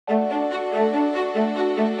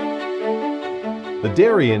The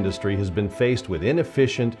dairy industry has been faced with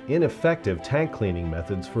inefficient, ineffective tank cleaning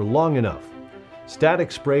methods for long enough.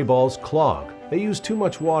 Static spray balls clog, they use too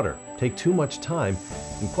much water, take too much time,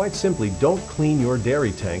 and quite simply don't clean your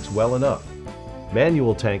dairy tanks well enough.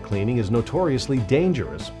 Manual tank cleaning is notoriously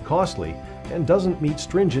dangerous, costly, and doesn't meet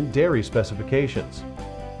stringent dairy specifications.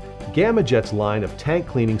 Gamajet's line of tank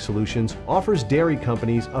cleaning solutions offers dairy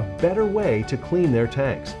companies a better way to clean their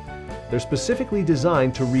tanks. They're specifically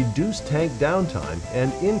designed to reduce tank downtime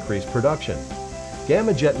and increase production.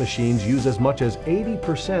 Gamajet machines use as much as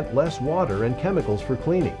 80% less water and chemicals for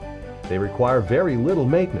cleaning. They require very little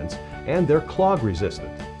maintenance, and they're clog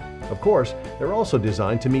resistant. Of course, they're also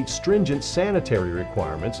designed to meet stringent sanitary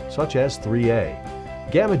requirements such as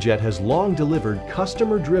 3A. Gamajet has long delivered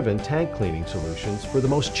customer-driven tank cleaning solutions for the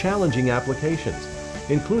most challenging applications,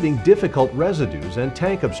 including difficult residues and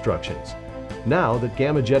tank obstructions. Now that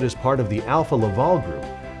Gamajet is part of the Alfa Laval group,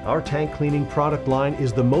 our tank cleaning product line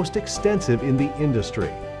is the most extensive in the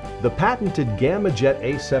industry. The patented Gamajet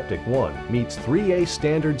Aseptic 1 meets 3A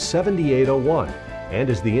standard 7801 and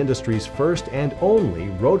is the industry's first and only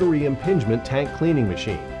rotary impingement tank cleaning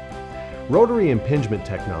machine. Rotary impingement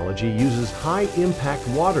technology uses high-impact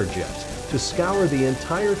water jets to scour the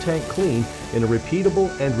entire tank clean in a repeatable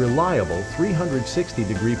and reliable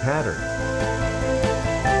 360-degree pattern.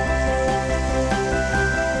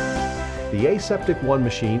 The Aseptic 1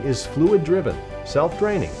 machine is fluid-driven,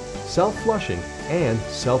 self-draining, self-flushing, and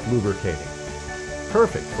self-lubricating.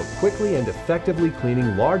 Perfect for quickly and effectively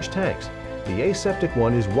cleaning large tanks, the Aseptic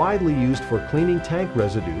 1 is widely used for cleaning tank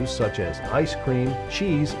residues such as ice cream,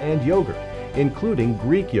 cheese, and yogurt, including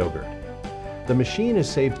Greek yogurt. The machine has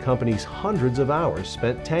saved companies hundreds of hours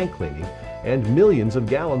spent tank cleaning and millions of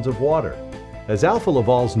gallons of water. As Alfa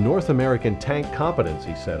Laval's North American Tank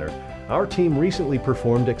Competency Center, our team recently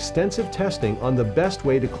performed extensive testing on the best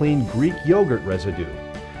way to clean Greek yogurt residue.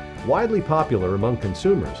 Widely popular among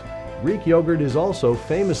consumers, Greek yogurt is also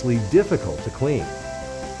famously difficult to clean.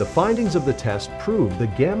 The findings of the test prove the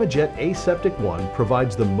Gamajet Aseptic 1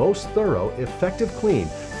 provides the most thorough, effective clean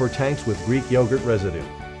for tanks with Greek yogurt residue.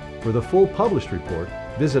 For the full published report,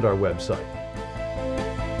 visit our website.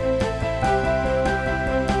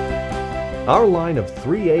 Our line of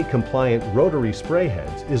 3A compliant rotary spray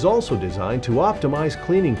heads is also designed to optimize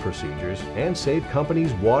cleaning procedures and save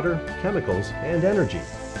companies water, chemicals, and energy.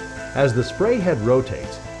 As the spray head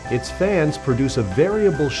rotates, its fans produce a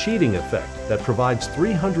variable sheeting effect that provides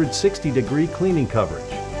 360-degree cleaning coverage.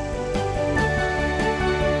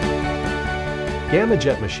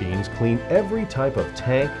 Gamajet machines clean every type of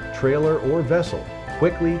tank, trailer, or vessel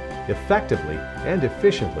quickly, effectively, and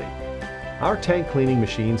efficiently. Our tank cleaning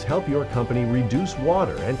machines help your company reduce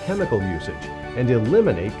water and chemical usage and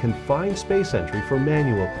eliminate confined space entry for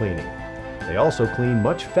manual cleaning. They also clean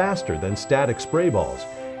much faster than static spray balls,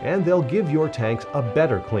 and they'll give your tanks a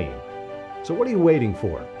better clean. So what are you waiting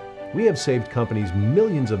for? We have saved companies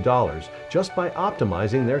millions of dollars just by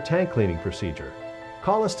optimizing their tank cleaning procedure.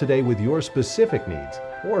 Call us today with your specific needs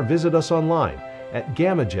or visit us online at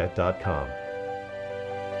gamajet.com.